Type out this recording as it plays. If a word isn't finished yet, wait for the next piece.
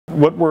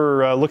What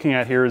we're looking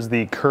at here is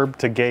the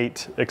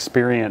curb-to-gate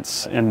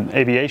experience in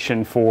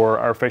aviation for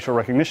our facial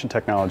recognition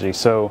technology.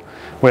 So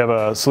we have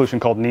a solution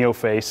called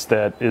NeoFace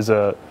that is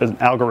an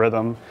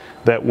algorithm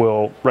that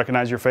will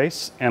recognize your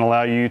face and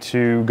allow you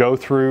to go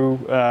through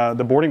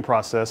the boarding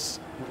process.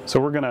 So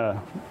we're going to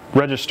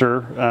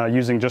register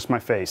using just my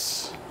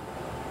face.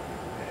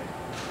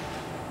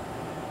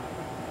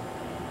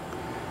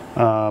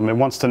 It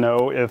wants to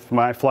know if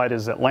my flight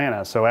is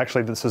Atlanta. So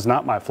actually this is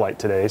not my flight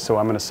today, so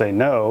I'm going to say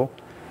no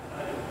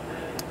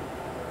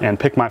and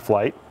pick my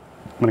flight.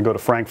 I'm going to go to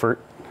Frankfurt,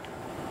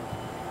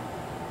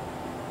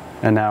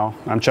 and now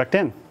I'm checked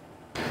in.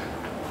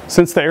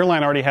 Since the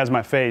airline already has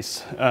my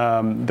face,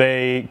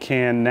 they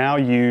can now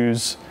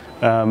use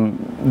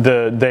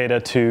the data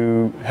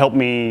to help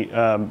me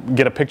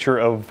get a picture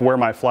of where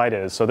my flight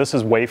is. So this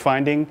is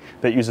wayfinding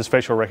that uses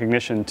facial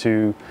recognition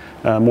to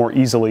more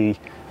easily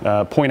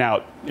point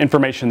out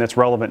information that's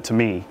relevant to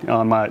me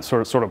on my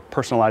sort of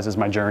personalizes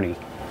my journey.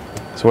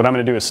 So what I'm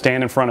going to do is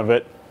stand in front of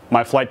it.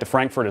 My flight to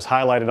Frankfurt is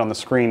highlighted on the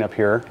screen up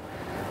here,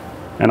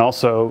 and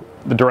also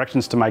the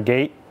directions to my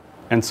gate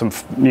and some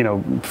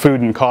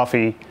food and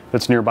coffee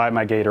that's nearby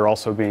my gate are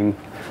also being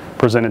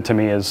presented to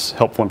me as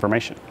helpful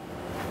information.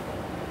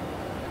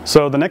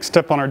 So the next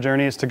step on our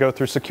journey is to go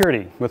through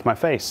security with my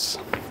face.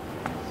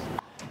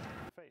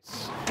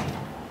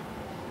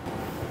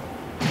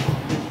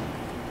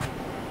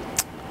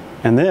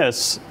 And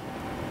this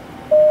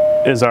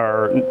is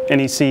our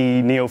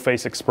NEC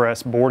NeoFace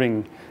Express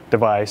boarding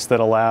device that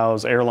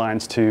allows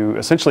airlines to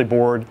essentially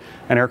board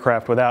an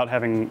aircraft without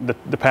having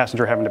the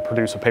passenger having to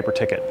produce a paper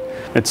ticket.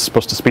 It's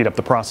supposed to speed up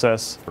the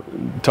process,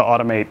 to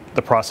automate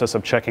the process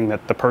of checking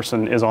that the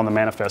person is on the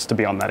manifest to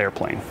be on that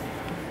airplane.